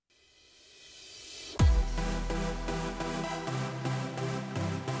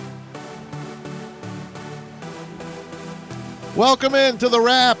Welcome into the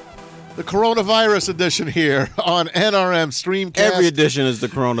Rap, the coronavirus edition here on NRM Streamcast. Every edition is the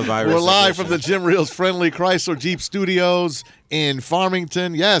coronavirus. We're live edition. from the Jim Reels Friendly Chrysler Jeep Studios in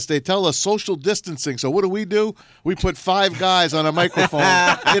Farmington. Yes, they tell us social distancing. So what do? We put 5 guys on a microphone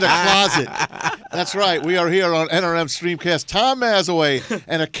in a closet. That's right. We are here on NRM Streamcast. Tom Mazaway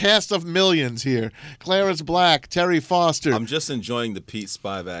and a cast of millions here. Clarence Black, Terry Foster. I'm just enjoying the Pete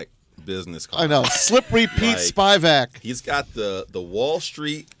Spivak business card. I know. Slippery Pete Spivak. He's got the Wall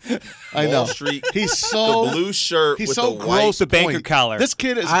Street. I know. Wall Street. He's so the blue shirt he's with so the white. gross. The banker point. collar. This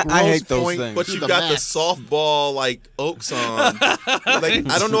kid is I gross hate those point things. But to you the got the max. softball like Oaks on. Like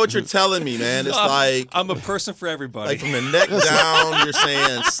I don't know what you're telling me, man. It's like I'm a person for everybody. like from the neck down, you're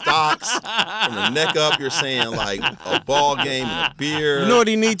saying stocks. From the neck up, you're saying like a ball game and a beer. You know what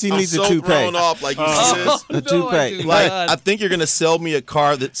he needs? He I'm needs so a toupee. thrown off. Like you see this. A toupee. Like I think you're gonna sell me a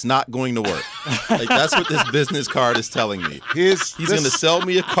car that's not going to work. Like that's what this business card is telling me. He's gonna sell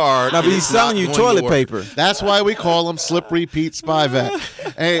me a card. No, but he's selling you toilet paper. That's why we call him Slippery Pete Spivak.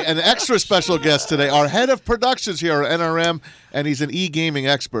 Hey, an extra special guest today, our head of productions here at NRM, and he's an e-gaming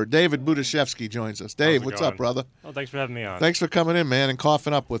expert. David Budziszewski joins us. Dave, what's up, brother? Oh, thanks for having me on. Thanks for coming in, man, and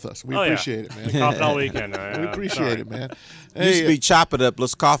coughing up with us. We appreciate it, man. Coughing all weekend. We appreciate it, man. Used to be chop it up,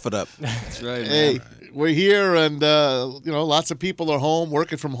 let's cough it up. That's right, man. Hey, we're here, and lots of people are home,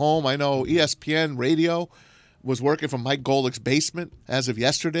 working from home. I know ESPN Radio was working from Mike Golick's basement as of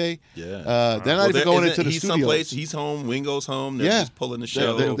yesterday. Yeah. They're not even going into the he's studios. Someplace, he's home, Wingo's home. They're just pulling the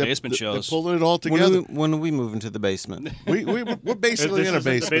show. Basement shows. They're pulling it all together. When are we moving to the basement? We're basically in a This is the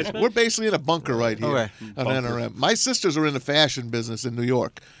basement. basement? We're basically in a bunker right here Okay. on NRM. My sisters are in the fashion business in New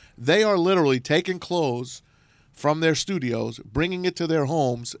York. They are literally taking clothes from their studios, bringing it to their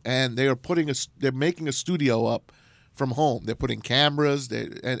homes, and they are they're making a studio up from home. They're putting cameras,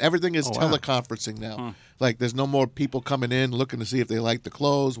 and everything is teleconferencing now. Like there's no more people coming in looking to see if they like the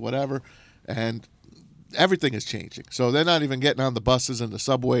clothes, whatever, and everything is changing. So they're not even getting on the buses and the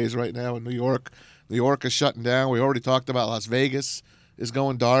subways right now in New York. New York is shutting down. We already talked about Las Vegas is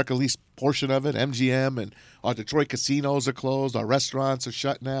going dark, at least portion of it. MGM and our Detroit casinos are closed. Our restaurants are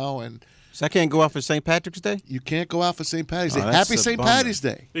shut now, and So I can't go out for St. Patrick's Day? you can't go out for St. Patty's Day. that's Happy a St. bummer. Patty's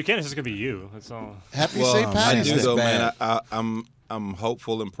Day. You can't. It's just gonna be you. That's all. Happy Well, St. I Patty's do Day. though, bad. man. I'm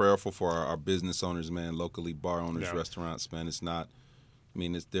hopeful and prayerful for our business owners, man. Locally, bar owners, Yeah. restaurants, man. It's not. I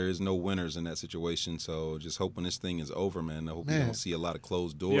mean, there is no winners in that situation. So just hoping this thing is over, man. I hope we don't see a lot of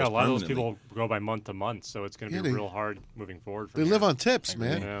closed doors. Yeah, a lot of those permanently. people go by month to month, so it's gonna Yeah, be they- real hard moving forward. They live on tips,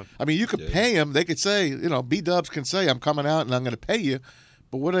 man. Yeah. I mean, you could pay them. They could say, B-Dubs can say, "I'm coming out and I'm going to pay you,"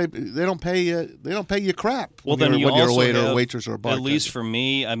 but they don't pay you. They don't pay you crap. Well, when then you're a also waiter, have, or waitress, or a bartender. at least for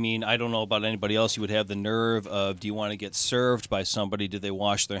me, I mean, I don't know about anybody else. You would have the nerve of, do you want to get served by somebody? Do they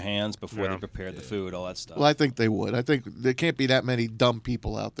wash their hands before they prepare the food? All that stuff. Well, I think they would. I think there can't be that many dumb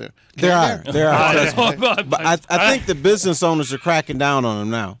people out there. There are. I But I think the business owners are cracking down on them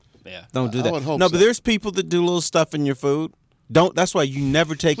now. Yeah. Don't do I that. would hope No, so. but there's people that do little stuff in your food. That's why you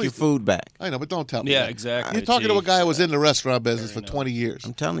never take your food back. I know, but don't tell me. Yeah, that. exactly. You're talking to a Gee. guy who was in the restaurant business for 20 years.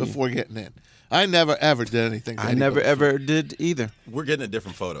 I'm telling you. before getting in. I never ever did anything. To I never anybody. ever did either. We're getting a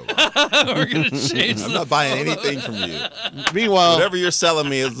different photo. We're going to change I'm not buying anything from you. Meanwhile, Whatever you're selling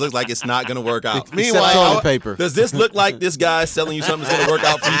me, it looks like it's not going to work out. Except Meanwhile, toilet paper. Does this look like this guy selling you something that's going to work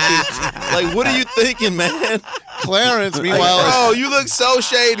out for you? Like, what are you thinking, man? Clarence, Like, meanwhile, bro, you look so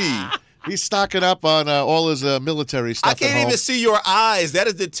shady. he's stocking up on all his military stuff. I can't at home. even see your eyes. That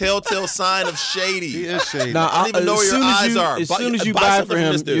is the telltale sign of shady. He is shady. Now, I don't even know where your eyes are. As Buy- soon as you buy buy something for from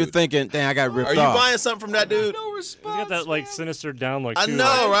him, this dude. you're thinking, "Dang, I got ripped Are you off." buying something from that dude? He's got that like sinister down look. I too, know,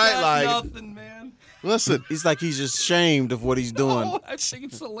 like, right? Like, Nothing, man. Listen, He's like he's ashamed of what he's doing. Oh, I think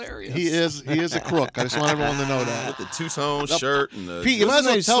it's hilarious. he is a crook. I just want everyone to know that. with the two-tone shirt and the. Pete, you might as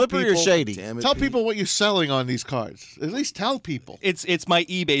well What's his name, tell Slippery people. or Shady? Damn it, Tell Pete. people what you're selling on these cards. At least tell people. It's my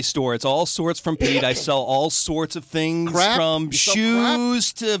eBay store. It's all sorts from Pete. I sell all sorts of things Crap? from You sell crap?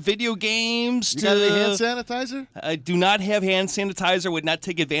 shoes to video games You to got any hand sanitizer? I do not have hand sanitizer. Would not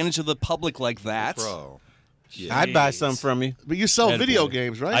take advantage of the public like that. Bro. I'd buy some from you. But you sell Attaboy. video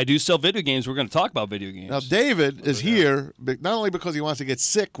games, right? I do sell video games. We're going to talk about video games. Now, David is here not only because he wants to get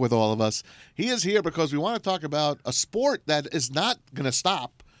sick with all of us, he is here because we want to talk about a sport that is not going to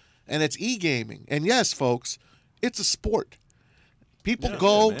stop, and it's e-gaming. And yes, folks, it's a sport. People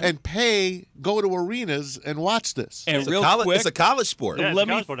go man. and go to arenas and watch this. and It's a real college, quick, it's a college sport. Yeah, it's let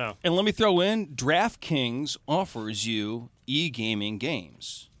me college sport now. and let me throw in DraftKings offers you e-gaming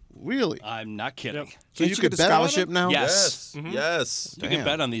games. Really? I'm not kidding. Yep. So you could get a bet on scholarship it? now? Yes. Mhm. Yes. You can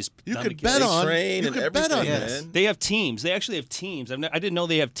bet on these. You on could the kids. bet on. train You and could bet on everything, this. man. They have teams. They actually have teams. I didn't know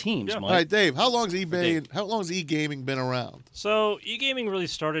they have teams, Yeah. Mike. All right, Dave. How long's Dave. eBay? How long's e-gaming been around? So e-gaming really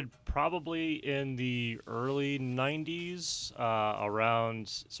started probably in the early 90s, around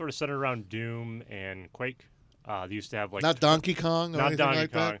sort of centered around Doom and Quake. They used to have like Not Donkey Kong or not anything Donkey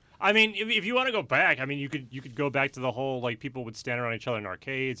like Kong. that. I mean, if you want to go back, I mean, you could go back to the whole like people would stand around each other in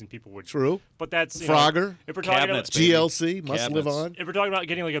arcades and people would. True. But that's Frogger, if we're talking Cabinets, about, baby. GLC must live Cabinets. on. if we're talking about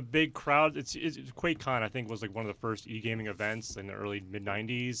getting like a big crowd, it's QuakeCon. I think was like one of the first e-gaming events in the early mid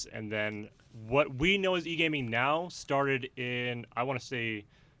 90s, and then what we know as e-gaming now started in I want to say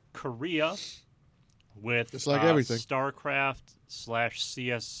Korea with Just like everything.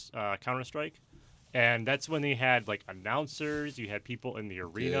 StarCraft/CS Counter Strike. And that's when they had like announcers, you had people in the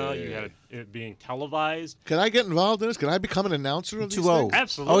arena, you had it being televised. Can I get involved in this? Can I become an announcer of these 2-0. things?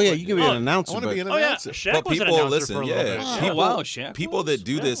 Absolutely. Oh yeah, you can be an I announcer. want to but be an Oh yeah, announcer. Shaq But was an people announcer listen, for a little yeah. bit. Wow. Oh, wow, Shaq People was? that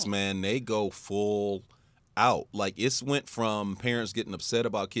do this, man, they go full out. Like it's went from parents getting upset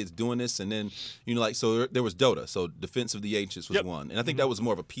about kids doing this, and then like so there was Dota, so Defense of the Ancients was Yep. one, and I think that was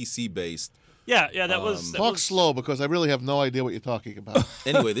more of a PC based. Yeah, that was. Talk slow because I really have no idea what you're talking about.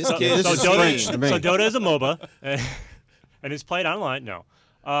 Anyway, this So, kid this so is Dota, strange to me. so Dota is a MOBA, and it's played online. No,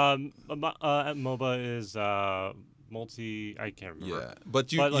 MOBA is multi. I can't remember. yeah,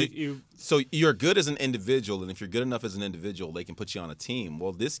 but you. so you're good as an individual, and if you're good enough as an individual, they can put you on a team.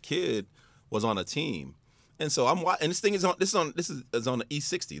 Well, this kid was on a team, and so and this thing is on this is on the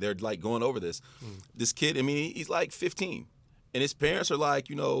E60. They're like going over this. This kid, I mean, he's like 15, and his parents are like,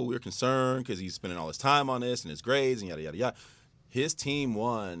 we're concerned because he's spending all his time on this and his grades and yada yada yada. His team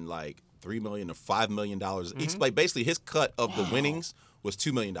won like $3 million or $5 million each. Like basically, his cut of the winnings was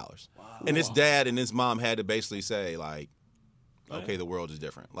 $2 million. Wow. And his dad and his mom had to basically say like, okay, the world is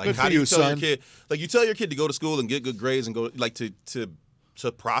different. Like, Good how for do you you, tell son. your kid? Like, you tell your kid to go to school and get good grades and go like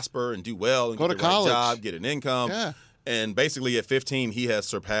to prosper and do well and Go get to the right college. job, get an income. Yeah. And basically, at 15, he has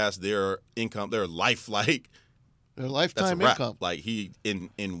surpassed their income, their life. Like Their that's a lifetime wrap. income. Like he in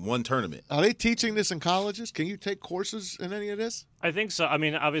one tournament. Are they teaching this in colleges? Can you take courses in any of this? I think so. I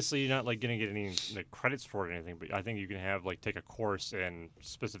mean, obviously, you're not like going to get any like, credits for it or anything, but I think you can have like take a course in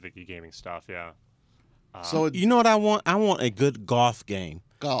specific e-gaming stuff. Yeah. So it's You know what I want? I want a good golf game,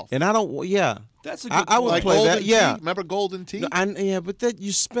 golf. and I don't. Yeah, That's a I- good I would point. Like play Golden that, yeah. Tee? Remember Golden Tee? But that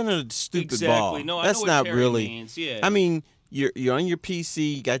you're spinning a stupid Exactly. ball. No, I That's know what not Terry really. means. Yeah. I mean, you're on your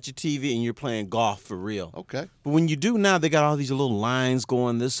PC, you got your TV, and you're playing golf for real. Okay. But when you do now, they got all these little lines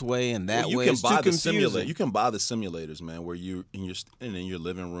going this way and that Well, you way. can It's buy too the confusing. simulator. You can buy the simulators, man, where you in your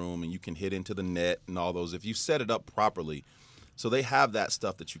living room and you can hit into the net and all those. If you set it up properly, so they have that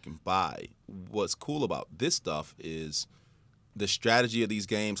stuff that you can buy. What's cool about this stuff is the strategy of these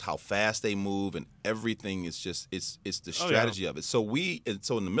games, how fast they move, and everything is just it's the strategy of it. So in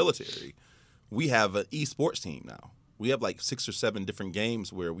the military, we have an esports team now. We have like 6 or 7 different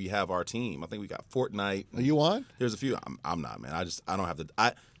games where we have our team. I think we got Fortnite. Are you on? There's a few. I'm not, man. I don't have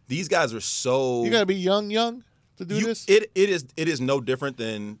to. These guys are so. You got to be young to do this? It is no different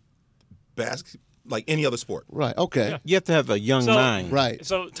than like any other sport. Right. Okay. You have to have a young So- mind. Right.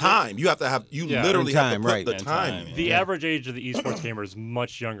 So Time. You have to have. You Yeah. literally have to Time, put right. the And time. time, the average age of the esports gamer is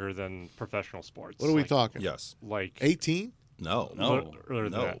much younger than professional sports. What are we Like- talking? Yes. Like 18? No. No. earlier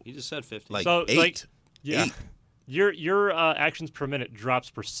than No. that. You just said 50. Like So, 8. like, Yeah. 8. Your actions per minute drops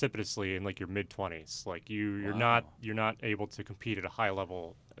precipitously in like your mid 20s. Like you're not able to compete at a high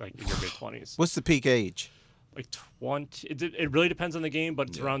level like in your mid 20s. What's the peak age? Like 20. It really depends on the game, but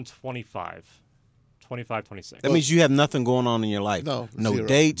it's Yeah. around 25, 26. That means you have nothing going on in your life. No, No zero.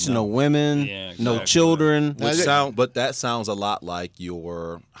 dates, no women, Yeah, no exactly. children. But that sounds a lot like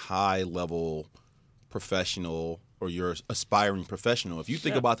your high level professional or your aspiring professional. If you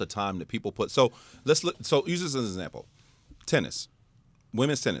think about the time that people put, so let's look. So use this as an example. Tennis,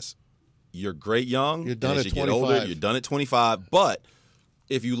 women's tennis. You're great young. You're done and as at you get older, 25. you're done at 25. But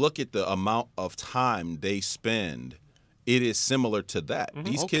if you look at the amount of time they spend, it is similar to that.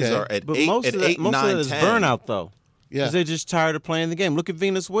 These kids Okay. are at But 8, most at of that, 8, most 9, of that is 10. burnout, though. Yeah. Because they're just tired of playing the game. Look at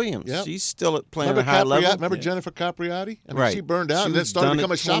Venus Williams. Yep. She's still playing Remember at a high level. Remember Jennifer Capriati? I mean, Right. she burned out She and then was started to done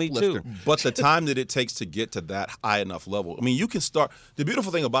become a at 22. shoplifter. But the time that it takes to get to that high enough level, I mean, you can start. The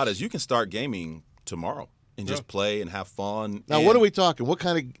beautiful thing about it is you can start gaming tomorrow and just play and have fun. Now, and what are we talking? What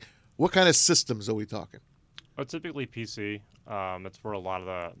kind of systems are we talking? Typically PC. That's where a lot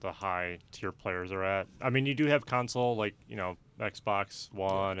of the high tier players are at. I mean, you do have console like Xbox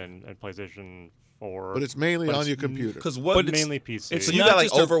One and PlayStation 4. But it's mainly But on it's your computer. Because but it's mainly PC. So It's you not got like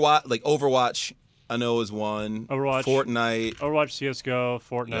just a- Overwatch, I know is one. Overwatch. Fortnite. Overwatch, CS:GO,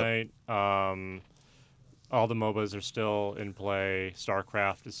 Fortnite. All the MOBAs are still in play.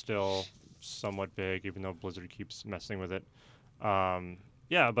 StarCraft is still somewhat big, even though Blizzard keeps messing with it.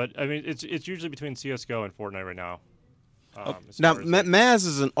 Yeah, but I mean, it's usually between CS:GO and Fortnite right now. Now, Maz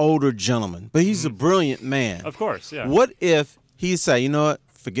is an older gentleman, but he's a brilliant man. Of course, yeah. What if he say, you know what,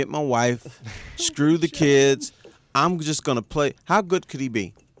 forget my wife, screw the kids, I'm just going to play. How good could he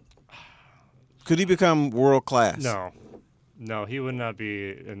be? Could he become world class? No, he would not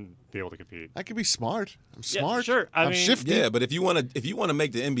be able to compete. I could be smart. I'm smart. Sure. I'm shifty. Yeah, but if you want to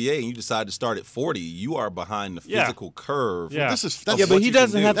make the NBA and you decide to start at 40, you are behind the physical curve. Yeah. That's but he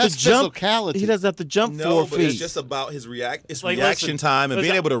doesn't have to That's jump. physicality. He doesn't have to jump 4 No, feet. but it's just about his reaction listen, time and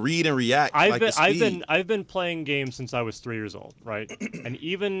being able to read and react. I've been playing games since I was 3 years old, right? And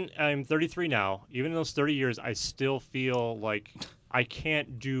I'm 33 now. Even in those 30 years, I still feel like I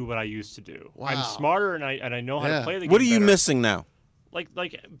can't do what I used to do. Wow. I'm smarter and I know how to play the game. What are you better. missing now? Like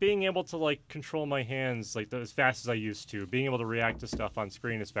being able to control my hands as fast as I used to, being able to react to stuff on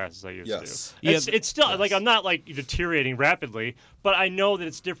screen as fast as I used to. It's still I'm not deteriorating rapidly, but I know that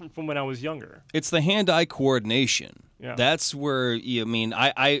it's different from when I was younger. It's the hand-eye coordination. Yeah. That's where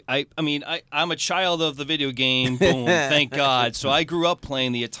I'm a child of the video game. Boom, thank God. So I grew up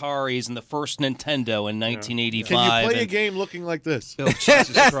playing the Ataris and the first Nintendo in 1985. Can you play a game looking like this? Oh,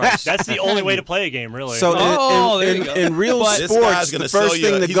 Jesus Christ. That's the only way to play a game, really. So there you go. in real sports, the first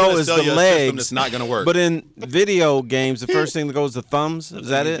thing to go is the legs. That's not going to work. But in video games, the first thing that goes is the thumbs. Is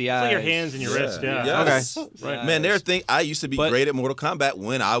that it? The it's like your eyes. hands and your wrist. Yeah. Yes. Okay. Right. Man, I used to be great at Mortal Kombat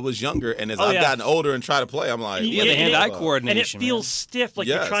when I was younger, and as I've gotten older and try to play, I'm like, Yeah, the hand-eye coordination. And it feels stiff, like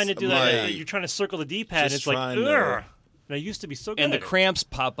you're trying to do that. like, You're trying to circle the D-pad, and it's like, trying to- ugh. And I used to be so good And the at it. cramps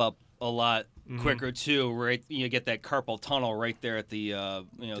pop up a lot quicker too. Right, you get that carpal tunnel right there at the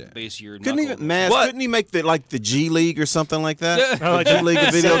the base of your Couldn't knuckle. couldn't he make the G League or something like that? Oh, G League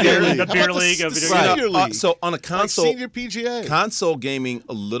of video Beer games. league. The How beer about league of video Right. Senior league. so on a Like console, senior PGA. console gaming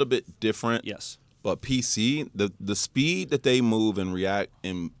a little bit different. Yes. But PC, the speed that they move and react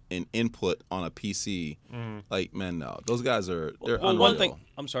and input on a PC, no, those guys they're unreal. One thing,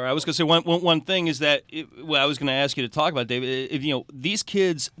 I'm sorry, I was going to say one thing is that what I was going to ask you to talk about, David. These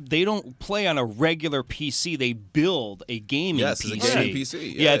kids, they don't play on a regular PC. They build a gaming PC. It's a gaming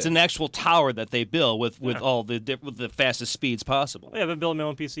PC. Yeah, it's an actual tower that they build with all with the fastest speeds possible. Yeah, I've been building my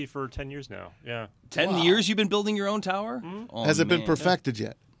own PC for 10 years now. Yeah. 10 years you've been building your own tower? Oh, Has it been man. perfected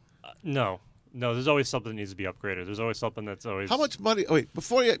yet? No, there's always something that needs to be upgraded. There's always something that's always. How much money? Oh, wait,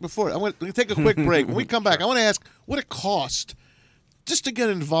 before I want to take a quick break. When we come back, I want to ask what it cost just to get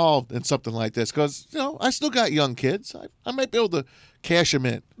involved in something like this, because I still got young kids. I might be able to cash them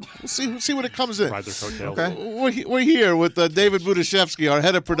in. We'll see what it comes in. Ride their coattails. Okay, we're here with David Budziszewski, our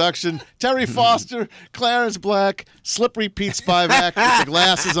head of production, Terry Foster, Clarence Black, Slippery Pete Spivak with the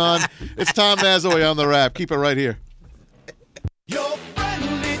glasses on. It's Tom Mazzoy on the Rap. Keep it right here.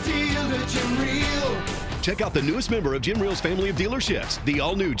 Check out the newest member of Jim Reel's family of dealerships, the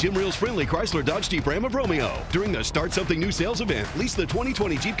all-new Jim Reel's friendly Chrysler Dodge Jeep Ram of Romeo. During the Start Something New sales event, lease the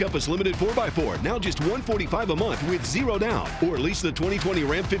 2020 Jeep Compass Limited 4x4, now just $145 a month with 0 down. Or lease the 2020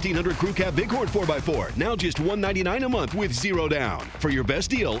 Ram 1500 Crew Cab Bighorn 4x4, now just $199 a month with 0 down. For your best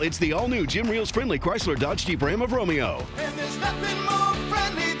deal, it's the all-new Jim Reel's friendly Chrysler Dodge Jeep Ram of Romeo. And there's nothing more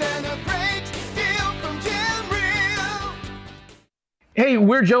friendly than a great deal from Jim Reel. Hey,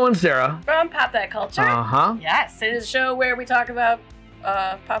 we're Joe and Sarah. From Pop That Culture. Uh-huh. Yes, it is a show where we talk about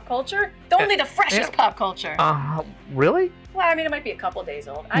pop culture. Only the freshest pop culture. Really? Well, I mean, it might be a couple days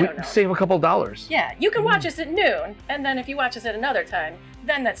old. I don't know. Save a couple dollars. Yeah, you can watch us at noon, and then if you watch us at another time,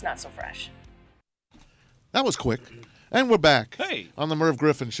 then that's not so fresh. That was quick. And we're back on the Merv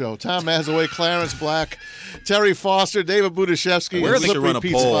Griffin Show. Tom Mazzoy, Clarence Black, Terry Foster, David Budziszewski. We and should run a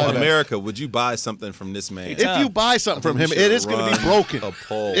Slippery poll. Pete Spivak. America, would you buy something from this man? If you buy something from him, it is going to be broken. A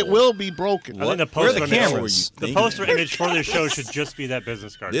poll. It will be broken. I think the Where are poster the image, cameras? the poster image for this show should just be that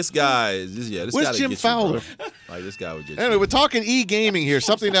business card. This guy is this Where's guy Jim get Fowler? You, bro. Like this guy would get Anyway, you. we're talking e-gaming here,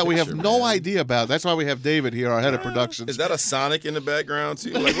 something that we have Picture, no man. idea about. That's why we have David here, our head of productions. Is that a Sonic in the background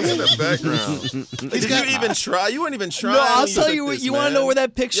too? Like what's in the background? Did you even try? You weren't even trying. No, I'll when tell took you what. this, You want to man. know where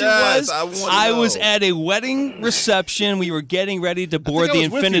that picture Yes, was? I was know. at a wedding reception. We were getting ready to board I the was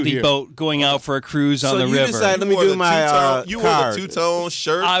with you Infinity here. boat, going out for a cruise on So the you river. decided, let me wore do the my two-tone- You wore card. the two-tone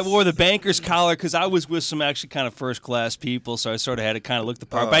shirt. I wore the banker's collar because I was with some actually kind of first-class people, so I sort of had to kind of look the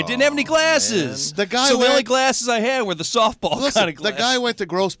part. But I didn't have any glasses. The guy so the went- only glasses I had were the softball Listen, kind of the glasses. guy went to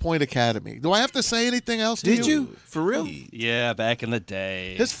Grosse Pointe Academy. Do I have to say anything else to Did you? For real? Yeah, back in the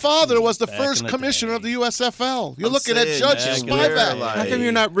day. His father was the Back first in the commissioner day. of the USFL. You're I'm looking at saying, Judge man, Spivak. like- How come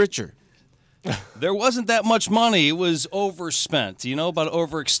you're not richer? There wasn't that much money. It was overspent. You know about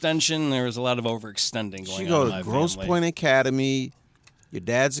overextension? There was a lot of overextending going You on go in to my Grosse family. Pointe Academy. Your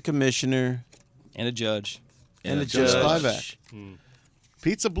dad's a commissioner And a judge. and a Judge judge. Spivak.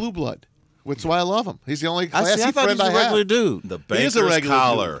 Pete's a blue blood. That's why I love him. He's the only I classy thought he friend was a I regular have. dude. The He is banker's a regular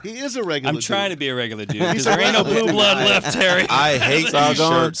collar. dude. He is a regular I'm trying to dude. be a regular dude because there ain't no blue blood left, Terry. I hate all these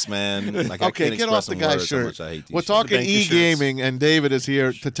gone. shirts, man. Like, I Okay, can't get express off the in guy's words how shirt. much I hate these We're shirts. talking The banker shirts. e-gaming, and David is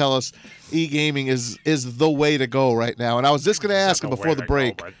here to tell us e-gaming is the way to go right now. And I was just going to ask him the before way the to go,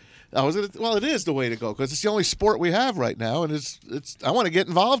 break. but- Well, it is the way to go because it's the only sport we have right now, and it's. I want to get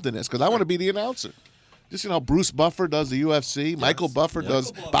involved in this because I want to be the announcer. Just Bruce Buffer does the UFC, Michael Buffer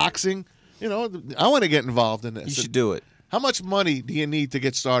does boxing. I want to get involved in this. You should do it. How much money do you need to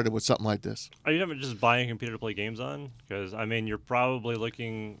get started with something like this? Are you never just buying a computer to play games on? Because I mean, you're probably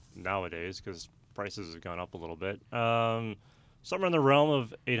looking nowadays because prices have gone up a little bit. Somewhere in the realm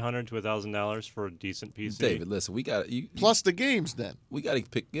of $800 to $1,000 for a decent PC. David, listen, we got Plus the games, then. we got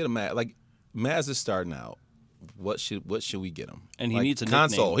to get a Maz. Like Maz is starting out. What should we get him? And he Like, needs a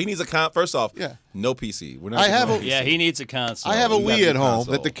console. nickname. He needs a first off. Yeah. No PC. We're not. I getting have no a- PC. Yeah, he needs a console. I have a we gotta Wii do at home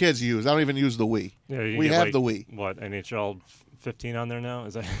console. that the kids use. I don't even use the Wii. Yeah, you We get, have like, the Wii. What, NHL 15 on there now?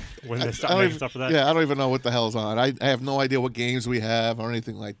 Is that when they I start don't making even- stuff for that? Yeah, I don't even know what the hell's on. I have no idea what games we have or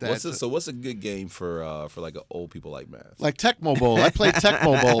anything like that. What's a good game for like old people like Maz? Like Tecmo Bowl. I played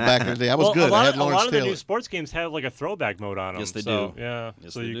Tecmo Bowl back in the day. I was Well, good. A lot, I had a Lawrence lot of the Taylor. new sports games have like a throwback mode on them. Yes, they so, do. Yeah.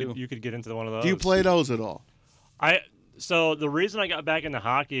 Yes, so they you do. you could get into one of those. Do you play those at all? So the reason I got back into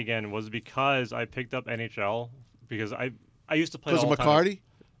hockey again was because I picked up NHL because I used to play Because of all the time. McCarty?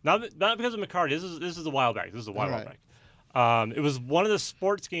 Not because of McCarty. This is a while back. This is a while All back. It was one of the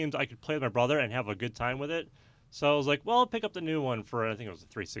sports games I could play with my brother and have a good time with it. So I was like, well, I'll pick up the new one for I think it was a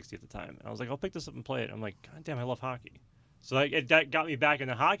 360 at the time. And I was like, I'll pick this up and play it. I'm like, God damn, I love hockey. So that got me back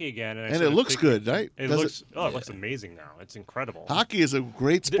into hockey again. And, I And it started looks thinking- good, right? It Does looks it looks amazing now. It's incredible. Hockey is a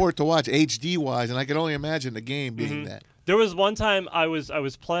great sport to watch, HD wise, and I can only imagine the game being that. There was one time I was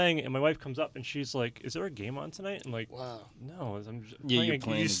playing and my wife comes up and she's like, "Is there a game on tonight?" I'm like, Wow. "No, I'm just Yeah, playing you're a,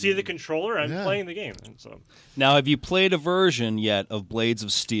 playing you the see game. the controller, I'm Yeah. playing the game." And so Now, have you played a version yet of Blades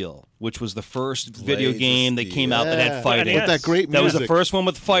of Steel, which was the first video Blades of game that Steel. came out that Yeah. had fighting? Yeah, With that great music. That was the first one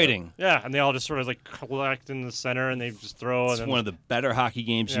with fighting. yeah, and they all just sort of like collect in the center and they just throw. It's and then one of the better hockey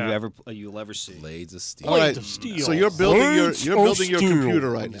games Yeah. you'll ever see. Blades of Steel. All right. of Steel. So you're building your Blades of computer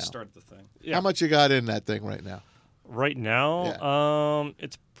Let right me now. Start the thing. Yeah. How much you got in that thing right now? right now,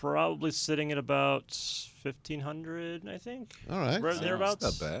 it's probably sitting at about 1,500, I think. All right. Right thereabouts.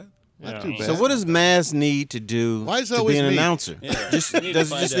 Not bad. Not Yeah. too bad. So what does Maz need to do Why is it to always be an me? announcer? Does need to it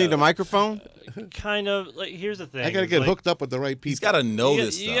just find need a out. microphone? Kind of like here's the thing. I got to is, get like, hooked up with the right people. He's got to know you,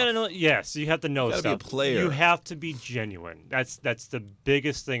 this you stuff. gotta know. Yes, you have to know gotta be a stuff. player. You have to be genuine. That's the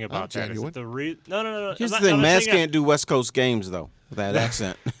biggest thing about that. genuine. Is that no. Here's the I'm thing: not Maz saying can't do West Coast games though with that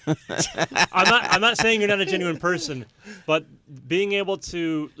accent. I'm not saying you're not a genuine person, but being able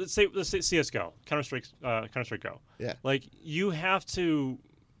to let's say CS:GO, Counter-Strike Go. Yeah. Like you have to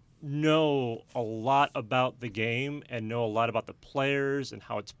know a lot about the game and know a lot about the players and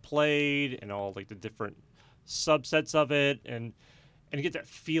how it's played and all like the different subsets of it and get that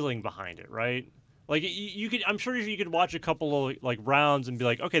feeling behind it, right? Like you could, I'm sure you could watch a couple of like rounds and be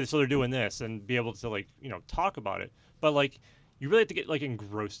like, okay, so they're doing this, and be able to like talk about it. But like you really have to get like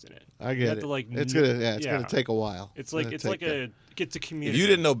engrossed in it. I You get have it. to, like, It's kn- gonna take a while. It's like gonna take that. it's a If community. you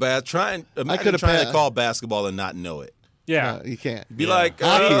didn't know imagine could've trying to passed. call basketball and not know it. yeah. You can't. Be like,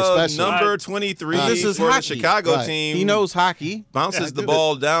 Hockey especially. number 23 This is for the hockey. Chicago Right. team. He knows hockey. bounces Yeah, the dude,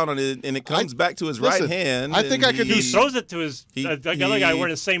 ball down on it, and it comes back to his listen, right hand. I think and I could do He s- throws it to his other guy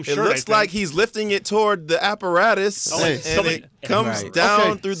wearing the same shirt. It I looks think. like he's lifting it toward the apparatus, Hey. and Somebody- it comes Right. down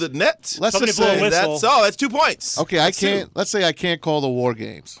Okay. through the net. Let's Somebody just blow a say whistle. That's all. That's 2 points. Okay, I That's two. can't. Let's say I can't call the war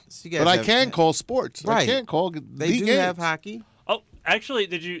games, So you guys but I have- can call sports. I Right. can't call They the do games. have hockey. Oh, actually,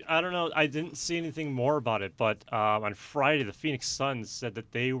 did you? I don't know. I didn't see anything more about it, but on Friday, the Phoenix Suns said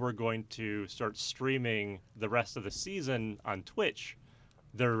that they were going to start streaming the rest of the season on Twitch,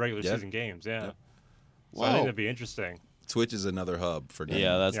 their regular Yeah. season games. Yeah. Yeah. So I Wow. think that'd be interesting. Twitch is another hub for gaming.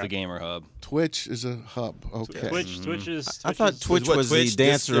 Yeah, that's Yeah. the gamer hub. Twitch is a hub. Okay. Twitch is. I thought Twitch what, was Twitch? the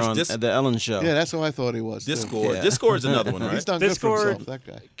dancer There's on dis- the Ellen show. Yeah, that's how I thought he was. too. Discord. Yeah. Discord's another one, right? He's done good for Discord- himself. That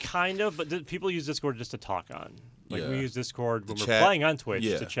guy. kind of, but people use Discord just to talk on. Like we Yeah. use Discord when To we're chat. playing on Twitch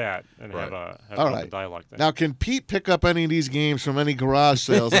Yeah. to chat and Right. have All an open right. dialogue thing. Now, can Pete pick up any of these games from any garage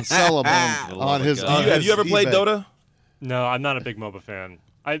sales and sell them on love his? of God. on have his you ever played eBay? Dota? No, I'm not a big MOBA fan.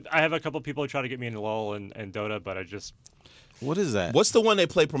 I have a couple people who try to get me into LoL and Dota, but I just What is that? What's the one they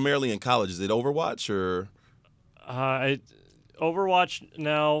play primarily in college? Is it Overwatch or? Overwatch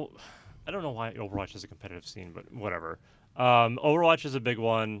now. I don't know why Overwatch is a competitive scene, but whatever. Overwatch is a big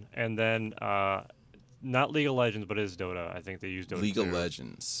one, and then not League of Legends, but it is Dota. I think they use Dota. League too. of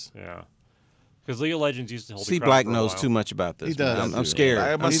Legends. Yeah. Because League of Legends used to hold. See, the crowd Black for a knows while. too much about this. He does. Man. I'm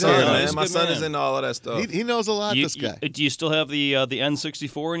scared. My He son, does. man. He's a My good son is man. into all of that stuff. He knows a lot. This guy. Do you still have the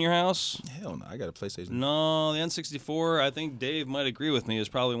N64 in your house? Hell no, I got a PlayStation. No, the N64. I think Dave might agree with me. Is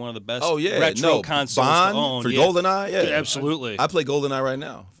probably one of the best. Oh yeah, retro no. consoles Bond to own. for Yeah. GoldenEye. Yeah, Absolutely. I play GoldenEye right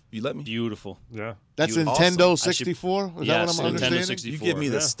now. You let me? Beautiful. Yeah. That's Beautiful. Nintendo Awesome. 64. Is Yes, that what I'm Nintendo understanding? 64. You give me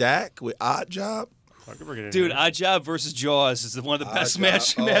the Yeah. stack with Odd Job. I could get in Dude, here. Oddjob versus Jaws is one of the best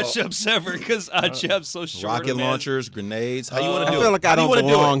Oddjob, oh. matchups ever because Oddjob's so short. Rocket man. launchers, grenades. How you want to I do it? feel like I How do you don't wanna do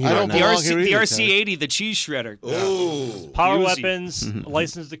belong it? here I right don't now. The, belong RC, here the either, RC80, the cheese shredder. Ooh. Power Uzi. weapons,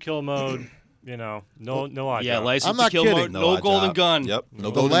 license to kill mode. You know, no odd Yeah, job. license I'm to not kill kidding. mode, no Odd golden Job. gun. Yep. No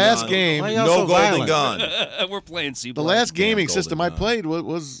The golden last gun. game, Why y'all No so golden violent? gun. We're playing C. the last gaming golden system I gun. played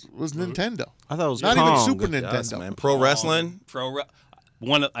was Nintendo. I thought it was Not Pong. even Super Nintendo. Yes, man. Pro wrestling.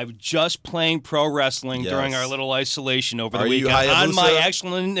 I was just playing pro wrestling Yes. during our little isolation over the Are you weekend on my Hayabusa?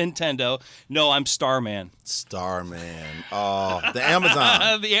 actual Nintendo. No, I'm Starman. Starman. Oh, the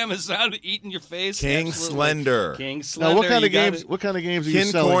Amazon. The Amazon eating your face. King Absolutely. Slender. King Slender. Now, what kind you of got games? it. What kind of games are you Kin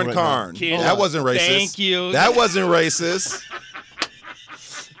selling Corn right Karn. Kin- That wasn't racist. Thank you. That wasn't racist. now?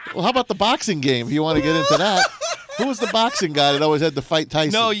 Well, how about the boxing game? If you want to get into that, who was the boxing guy that always had to fight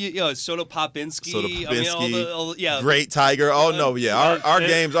Tyson? No, Soda Popinski. Soda I mean, Popinski. yeah. Great Tiger. Oh no, yeah. Our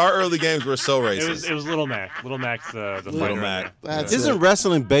games, our early games were so It racist. was Little Mac. Little Mac's the Little fighter. Mac. That's Isn't it.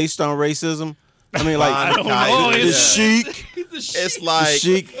 wrestling based on racism? I mean, like I don't know. the Yeah. Sheik, It's the like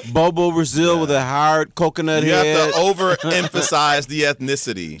Sheik, Bobo Brazil with a hard coconut you head. have to overemphasize the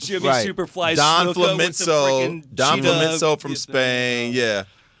ethnicity. Jimmy Right. Superfly Don Snuka with the frickin' cheetah. From Spain, yeah.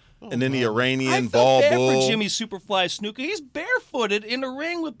 And then the I Iranian felt ball bad bull. for Jimmy Superfly Snuka. He's barefooted in the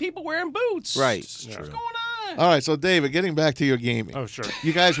ring with people wearing boots. Right. What's going on? All right, so David, getting back to your gaming. Oh, sure.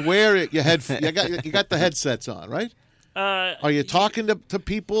 You guys wear it. You got the headsets on, right? Are you talking to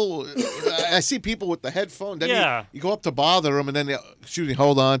people? I see people with the headphone. Then Yeah. you go up to bother them, and then they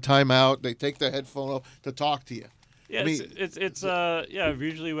hold on, time out. They take their headphone off to talk to you. Yeah, I mean, it's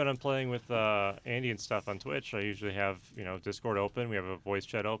usually when I'm playing with Andy and stuff on Twitch, I usually have Discord open. We have a voice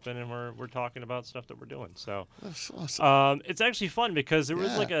chat open, and we're talking about stuff that we're doing. So That's awesome. it's actually fun because there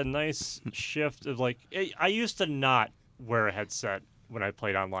was Yeah. like a nice shift of like I used to not wear a headset when I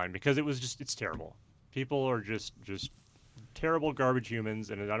played online because it's terrible. People are just terrible garbage humans,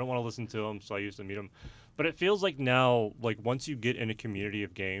 and I don't want to listen to them, so I used to mute them. But it feels like now, like once you get in a community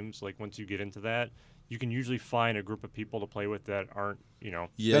of games, like once you get into that, you can usually find a group of people to play with that aren't, Yeah, That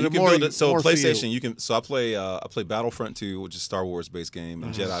you are can more- build it. So more for PlayStation, you. you can. So I play Battlefront 2, which is a Star Wars based game,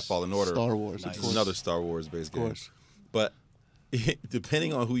 and Jedi Fallen Order, Star Wars, of which is course. another Star Wars based game. course. But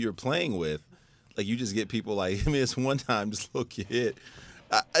depending on who you're playing with, like you just get people like I mean, it's one time this little kid.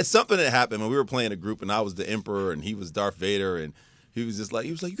 It's something that happened when we were playing a group, and I was the Emperor, and he was Darth Vader, and he was like,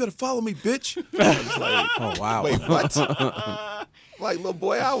 you gotta follow me, bitch. I was like, Oh wow! wait, what? Like, little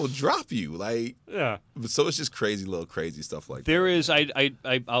boy, I will drop you. Like, yeah. so it's just crazy stuff like There that.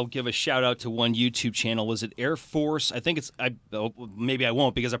 is, I'll give a shout out to one YouTube channel. Was it Air Force? I think it's, maybe I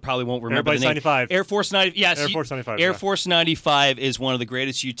won't because I probably won't remember the name. 95. Air Force 90. Yes, Air Force 95, Air yeah. Force 95 is one of the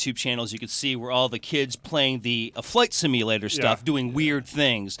greatest YouTube channels you could see where all the kids playing the flight simulator stuff, Yeah. doing weird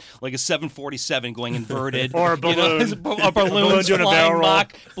things like a 747 going inverted, Or a balloon. a balloons doing a barrel flying roll.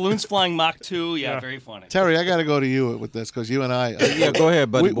 balloons flying Mach 2. Yeah, Yeah. very funny. Terry, I got to go to you with this because you and I. Yeah, go ahead,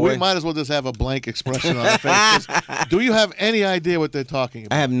 buddy we boy. might as well just have a blank expression on our face. 'Cause do you have any idea what they're talking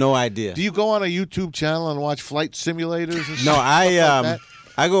about? I have no idea. Do you go on a YouTube channel and watch flight simulators? And No, stuff like that?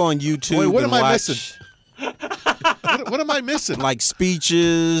 I go on YouTube Wait, what and am I watch missing? What am I missing? like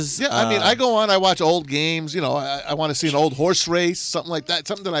speeches. Yeah, I mean, I go on. I watch old games. I want to see an old horse race, something like that,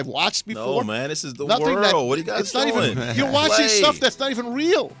 something that I've watched before. No, man, this is the Nothing world. that- What are you guys It's not doing? even. You're watching Play. stuff that's not even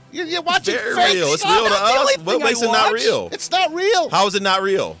real. You're watching Very fake real. It's stuff. real to That's the us. only What thing I makes it not watch. real? It's not real. How is it not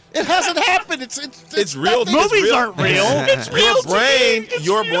real? It hasn't happened. It's real. nothing. It's Movies real. aren't real. It's real.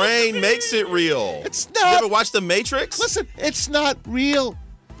 Your brain makes it real. It's You not. ever watch The Matrix? Listen, it's not real.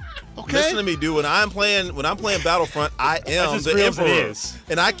 Okay. Listen to me, dude. When I'm playing Battlefront, I am as the real as it Emperor, is.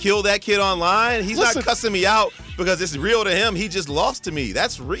 and I kill that kid online. He's Listen. not cussing me out because it's real to him. He just lost to me.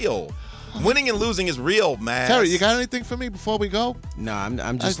 That's real. Winning and losing is real, man. Terry, you got anything for me before we go? No,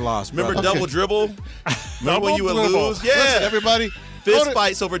 I'm just lost. Remember brother. double dribble? Remember when you would Double lose? dribble. Yeah. Listen, everybody. Fist go to-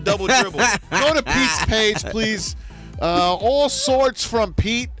 fights over double dribble. Go to Pete's page, please. All sorts from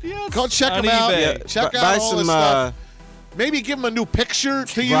Pete. Go check on him out. eBay. Check buy out all some his stuff. Maybe give them a new picture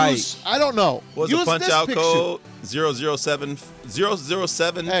to use. Right. I don't know. What's use the punch this out picture. code? 007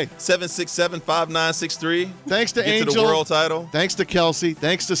 Hey. 767-5963. Thanks to Get Angel. to the world title. Thanks to Kelsey.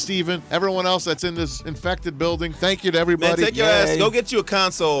 Thanks to Steven. Everyone else that's in this infected building. Thank you to Man, everybody. take your ass. Go get you a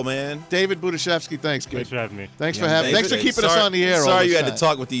console, man. David Budziszewski, thanks, kid. Thanks for having me. Thanks for having. Thanks for David, keeping us on the air. all Sorry this you had time. to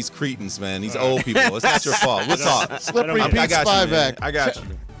talk with these cretins, man. These old people. It's not your fault. We'll talk. Slippery I Pete got you, man. Spivak. I got you.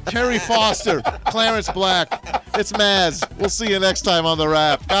 Terry Foster. Clarence Black. It's Maz. We'll see you next time on The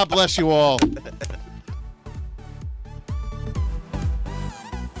Rap. God bless you all.